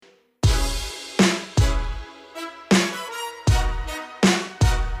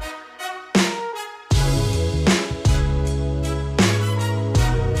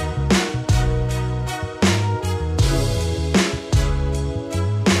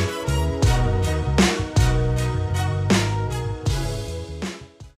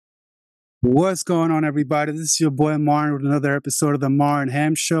What's going on, everybody? This is your boy Martin with another episode of the Martin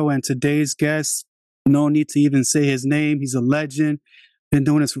Ham Show. And today's guest, no need to even say his name. He's a legend. Been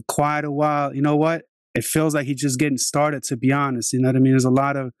doing this for quite a while. You know what? It feels like he's just getting started, to be honest. You know what I mean? There's a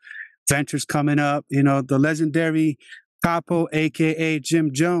lot of ventures coming up. You know, the legendary Capo, a.k.a.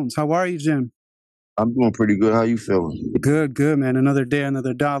 Jim Jones. How are you, Jim? I'm doing pretty good. How you feeling? Good, man. Another day,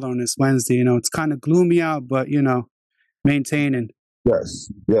 another dollar on this Wednesday. You know, it's kind of gloomy out, but, you know, maintaining. Yes.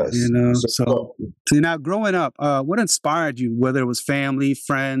 You know, so now growing up, what inspired you, whether it was family,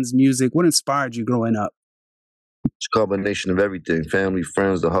 friends, music, what inspired you growing up? It's a combination of everything. Family,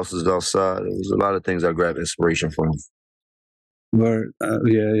 friends, the hustlers outside. There was a lot of things I grabbed inspiration from.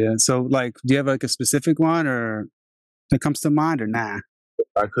 Yeah. So, like, do you have like a specific one or that comes to mind or nah?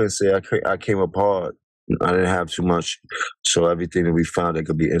 I couldn't say I came up hard. I didn't have too much. So everything that we found that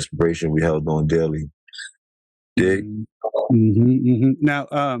could be inspiration, we held on daily. Dig? Now,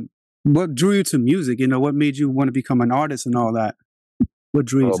 what drew you to music? You know, what made you want to become an artist and all that? What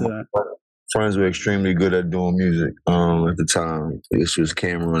drew you to that? Friends were extremely good at doing music at the time. This was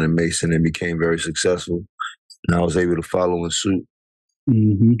Cameron and Mason, and became very successful. And I was able to follow in suit.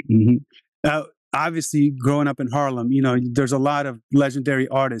 Now, obviously, growing up in Harlem, you know, there's a lot of legendary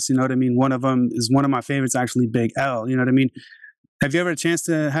artists. You know what I mean? One of them is one of my favorites, actually, Big L. You know what I mean? Have you ever had a chance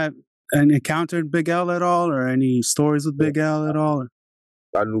to have encountered Big L at all, or any stories with Big L at all?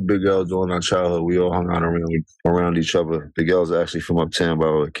 I knew Big L during our childhood. We all hung out around each other. Big L's actually from uptown, by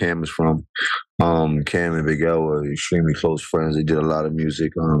where Cam is from. Cam and Big L were extremely close friends. They did a lot of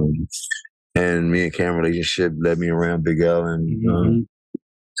music. And me and Cam relationship led me around Big L and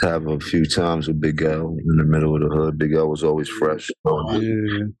to have a few times with Big L in the middle of the hood. Big L was always fresh.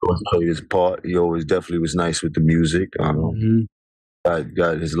 Played his part. He always definitely was nice with the music.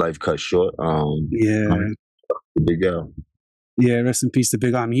 Got his life cut short. Big L. Yeah, rest in peace to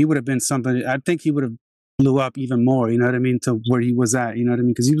Big L. I mean, he would have been something. I think he would have blew up even more. You know what I mean? To where he was at. You know what I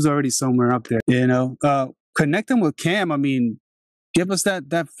mean? Because he was already somewhere up there. You know, connecting with Cam. I mean, give us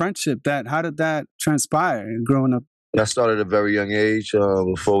that friendship. How did that transpire growing up? That started at a very young age.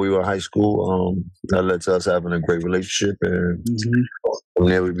 Before we were in high school, that led to us having a great relationship, and from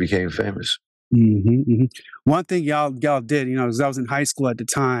there we became famous. One thing y'all did, you know, because I was in high school at the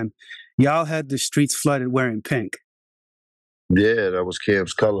time, y'all had the streets flooded wearing pink. Yeah, that was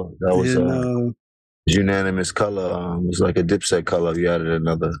Cam's color. That was unanimous color. It was like a Dipset color. You added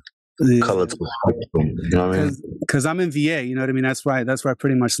another color to it. You know what I mean? Because I'm in VA. You know what I mean? That's right. That's where I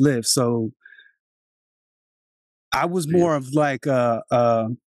pretty much live. So I was more of like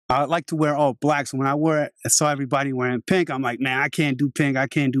I like to wear all black. So when I saw everybody wearing pink, I'm like, man, I can't do pink. I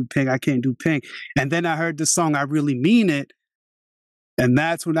can't do pink. And then I heard the song, I Really Mean It. And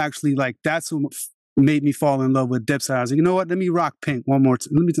that's when that's what made me fall in love with Dipset. I was like, you know what? Let me rock pink one more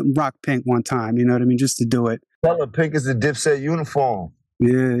time. Let me rock pink one time. You know what I mean? Just to do it. Color pink is the Dipset uniform.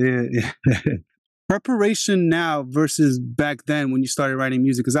 Yeah. Preparation now versus back then when you started writing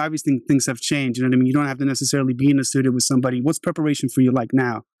music, because obviously things have changed. You know what I mean? You don't have to necessarily be in the studio with somebody. What's preparation for you like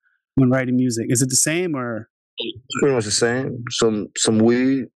now when writing music? Is it the same or? It's pretty much the same. Some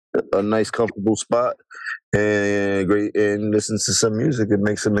weed, a nice comfortable spot, and listen to some music. It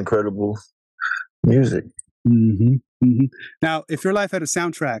makes some incredible music. Now, if your life had a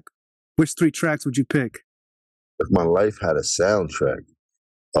soundtrack, which 3 tracks would you pick? If my life had a soundtrack,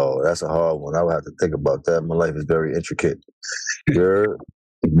 oh, that's a hard one. I would have to think about that. My life is very intricate. You're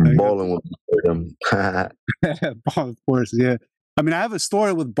balling with them. Ball, of course, yeah. I mean, I have a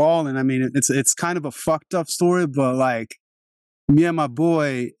story with balling. I mean, it's kind of a fucked up story, but like me and my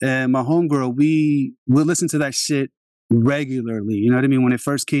boy and my homegirl, we listen to that shit regularly. You know what I mean? When it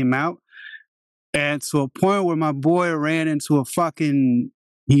first came out. And to a point where my boy ran into a fucking,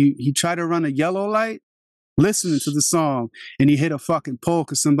 he tried to run a yellow light listening to the song, and he hit a fucking pole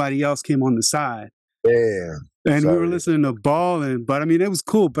because somebody else came on the side. Yeah. And we were listening to Ballin', but I mean, it was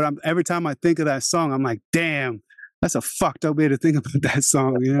cool. But every time I think of that song, I'm like, damn, that's a fucked up way to think about that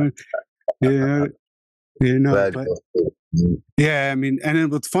song, you know? Yeah. You know, but yeah, I mean, and then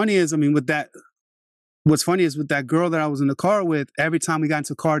what's funny is with that girl that I was in the car with, every time we got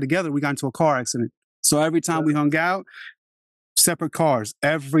into a car together, we got into a car accident. So every time we hung out, separate cars,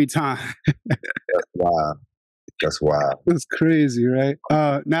 every time. That's wild. That's crazy, right?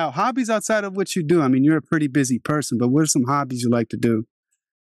 Now, hobbies outside of what you do. I mean, you're a pretty busy person, but what are some hobbies you like to do?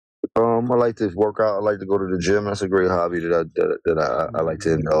 I like to work out. I like to go to the gym. That's a great hobby that I like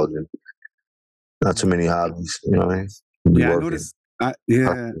to indulge in. Not too many hobbies, you know what I mean? Yeah, I noticed.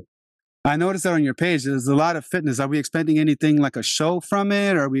 I noticed that on your page. There's a lot of fitness. Are we expecting anything like a show from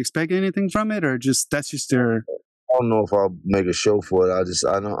it? Or are we expecting anything from it? Or that's just your don't know if I'll make a show for it.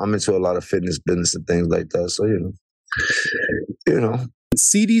 I know I'm into a lot of fitness business and things like that. So you know,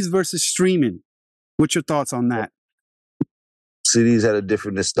 CDs versus streaming. What's your thoughts on that? CDs had a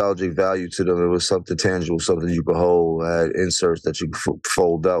different nostalgic value to them. It was something tangible, something you could hold. Had inserts that you could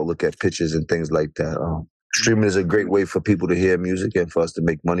fold out, look at pictures and things like that. Streaming is a great way for people to hear music and for us to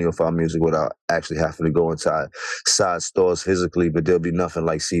make money off our music without actually having to go inside side stores physically. But there'll be nothing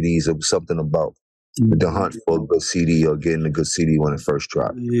like CDs. It was something about the hunt for a good CD or getting a good CD when it first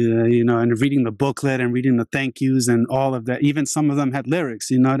dropped. Yeah, and reading the booklet and reading the thank yous and all of that. Even some of them had lyrics,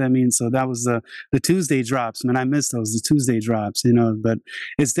 you know what I mean? So that was the Tuesday drops. Man, I miss those, the Tuesday drops, but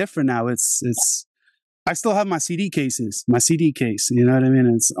it's different now. It's I still have my CD case, you know what I mean?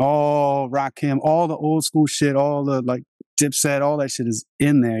 It's all Rakim, all the old school shit, all the like Dipset, all that shit is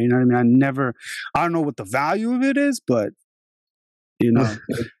in there, you know what I mean? I don't know what the value of it is, but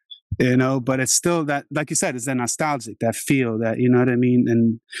but it's still that, like you said, it's that nostalgic, that feel, that, you know what I mean?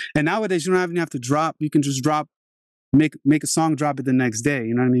 And nowadays you don't even have to drop, you can just make a song, drop it the next day,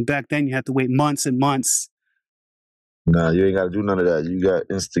 you know what I mean? Back then you had to wait months and months. Nah, you ain't got to do none of that. You got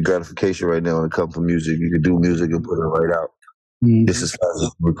instant gratification right now when it comes to music. You can do music and put it right out. This is fast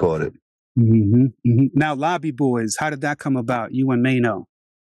as recorded. Now, Lobby Boys, how did that come about? You and Mano?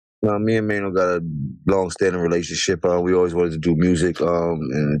 Me and Mano got a long-standing relationship. We always wanted to do music,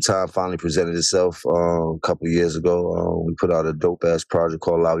 and time finally presented itself a couple of years ago. We put out a dope-ass project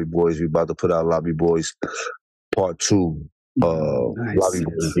called Lobby Boys. We're about to put out Lobby Boys Part 2. Nice. Lobby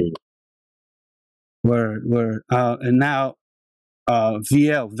Boys. Word. And now,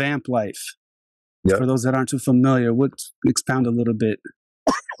 VL, Vamp Life. Yep. For those that aren't too familiar, expound a little bit.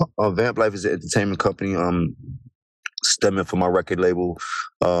 Vamp Life is an entertainment company stemming from our record label.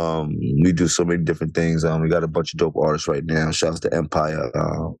 We do so many different things. We got a bunch of dope artists right now. Shouts to Empire.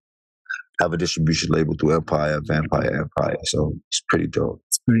 Have a distribution label through Empire. So it's pretty dope.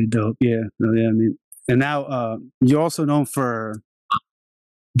 It's pretty dope. Yeah. I mean, and now you're also known for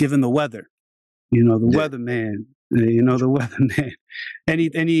Given the Weather. The weatherman. The weatherman.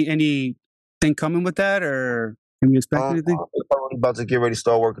 Anything coming with that, or can we expect anything? I'm about to get ready to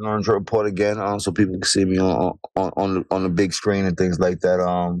start working on a report again, so people can see me on the big screen and things like that.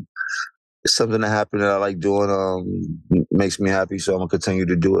 It's something that happened that I like doing. Makes me happy, so I'm gonna continue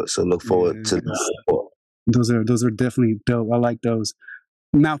to do it. So look forward to that. Those are definitely dope. I like those.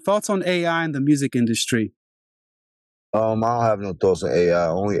 Now, thoughts on AI in the music industry? I don't have no thoughts on AI.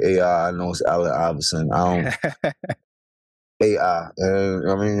 Only AI I know is Allen Iverson. AI, and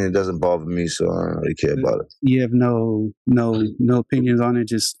I mean, it doesn't bother me, so I don't really care about it. You have no opinions on it,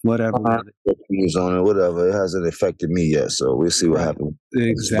 just whatever. Opinions on it, whatever. It hasn't affected me yet, so we'll see what happens.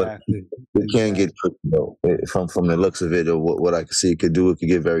 Exactly. It can get tricky, though. From the looks of it, or what I can see it could do, it could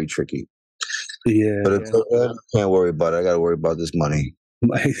get very tricky. Yeah. But until then, I can't worry about it. I got to worry about this money.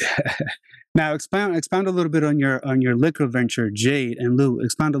 Now, expound a little bit on your liquor venture, Jade and Lou.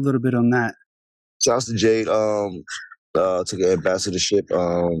 Expound a little bit on that. Shouts to Jade. Took an ambassadorship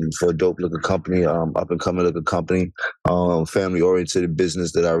for a dope liquor company, up and coming liquor company, family oriented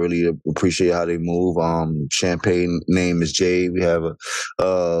business that I really appreciate how they move. Champagne name is Jade. We have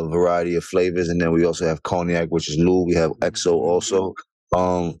a variety of flavors, and then we also have cognac, which is Lou. We have XO also.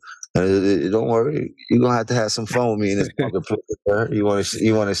 Don't worry, you're gonna have to have some fun with me in this marketplace.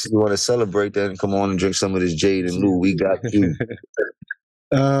 You want to celebrate, then come on and drink some of this Jade and Lou. We got you.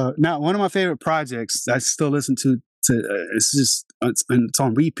 Now, one of my favorite projects I still listen to it's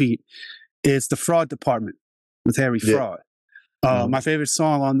on repeat. It's The Fraud Department with Harry Fraud. My favorite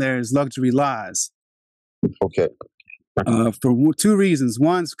song on there is Luxury Lies. Okay. For two reasons.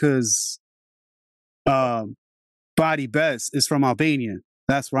 One's because Body Best is from Albania.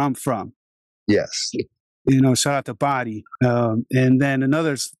 That's where I'm from. Yes. Shout out to Body. And then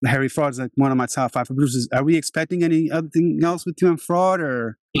another, Harry Fraud is like one of my top 5 producers. Are we expecting anything else with you and Fraud,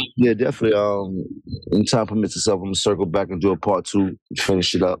 or? Yeah, definitely. In time permits itself, I'm gonna circle back and do a part 2,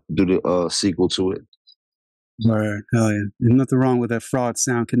 finish it up, do the sequel to it. Word, hell yeah. There's nothing wrong with that Fraud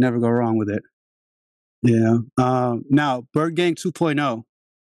sound. Can never go wrong with it. Yeah. Now, Bird Gang 2.0.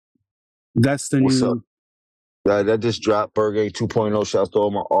 That's the What's new. Up? That just dropped. Bird Gang 2.0. Shouts to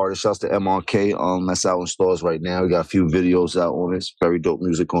all my artists. Shouts to MRK. That's out in stores right now. We got a few videos out on it. Very dope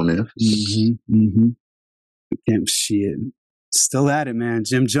music on there. Damn shit. Still at it, man.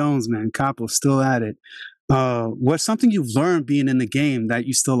 Jim Jones, man. Capo, still at it. What's something you've learned being in the game that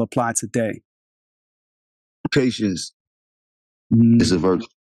you still apply today? Patience is a virtue.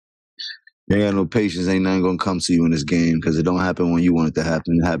 You ain't got no patience, ain't nothing gonna come to you in this game, because it don't happen when you want it to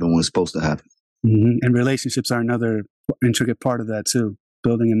happen. It happen when it's supposed to happen. And relationships are another intricate part of that too.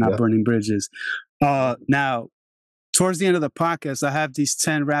 Building and not burning bridges. Now, towards the end of the podcast, I have these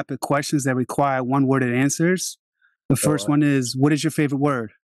 10 rapid questions that require one-worded answers. The first one is, what is your favorite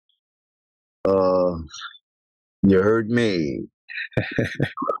word? You heard me.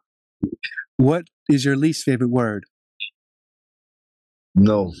 What is your least favorite word?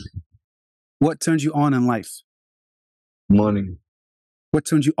 No. What turns you on in life? Money. What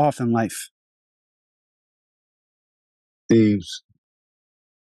turns you off in life? Thieves.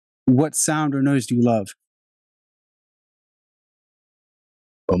 What sound or noise do you love?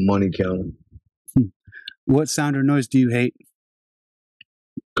 A money counter. What sound or noise do you hate?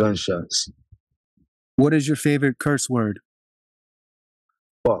 Gunshots. What is your favorite curse word?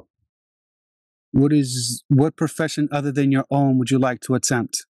 Fuck. What profession other than your own would you like to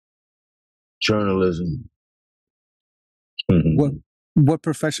attempt? Journalism. What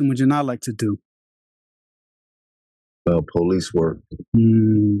profession would you not like to do? Police work.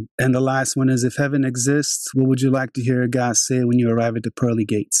 And the last one is, if heaven exists, what would you like to hear God say when you arrive at the pearly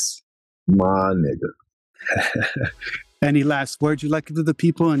gates? My nigga. Any last words you'd like to do to the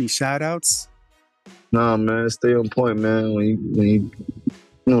people? Any shout outs? Nah, man, stay on point, man. When you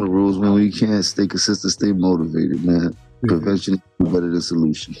know the rules, man. When you can't stay consistent, stay motivated, man. Prevention is better than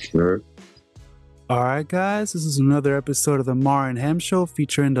solution. Sure. All right, guys, this is another episode of the Mar and Hem Show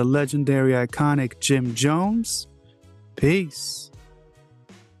featuring the legendary, iconic Jim Jones. Peace.